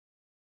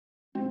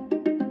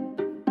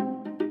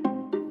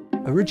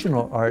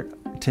Original art,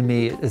 to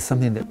me, is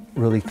something that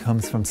really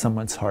comes from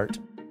someone's heart.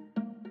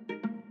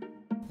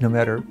 No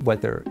matter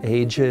what their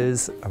age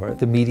is or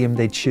the medium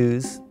they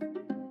choose.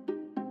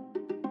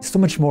 So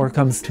much more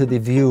comes to the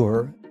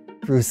viewer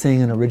through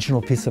seeing an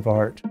original piece of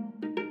art.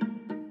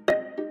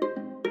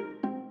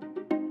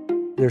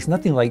 There's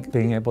nothing like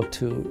being able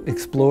to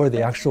explore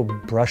the actual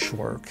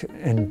brushwork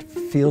and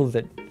feel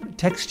the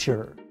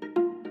texture.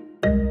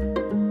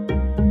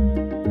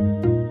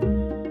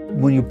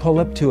 When you pull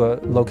up to a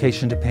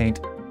location to paint,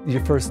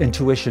 your first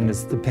intuition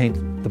is to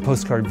paint the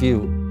postcard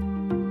view.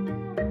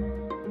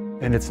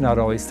 And it's not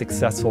always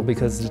successful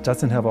because it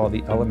doesn't have all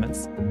the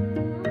elements.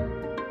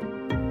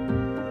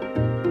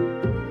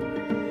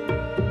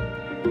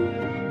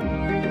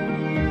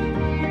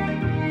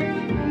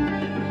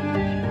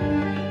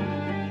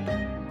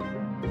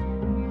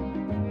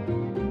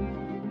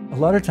 A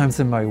lot of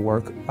times in my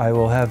work, I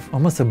will have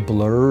almost a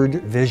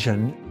blurred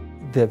vision.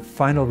 The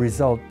final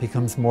result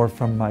becomes more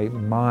from my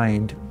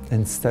mind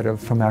instead of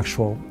from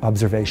actual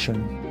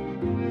observation.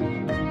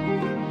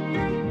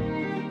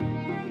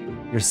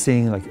 You're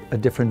seeing like a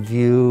different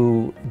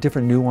view,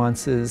 different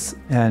nuances,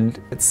 and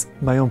it's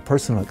my own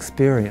personal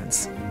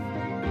experience.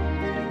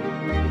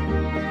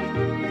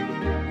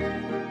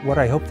 What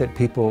I hope that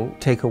people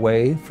take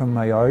away from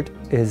my art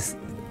is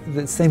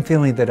the same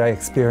feeling that I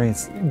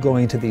experience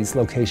going to these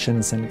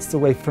locations, and it's a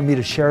way for me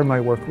to share my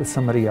work with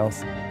somebody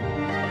else.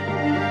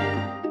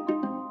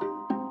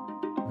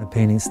 The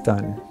painting's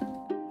done,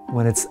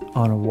 when it's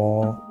on a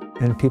wall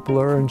and people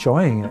are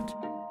enjoying it.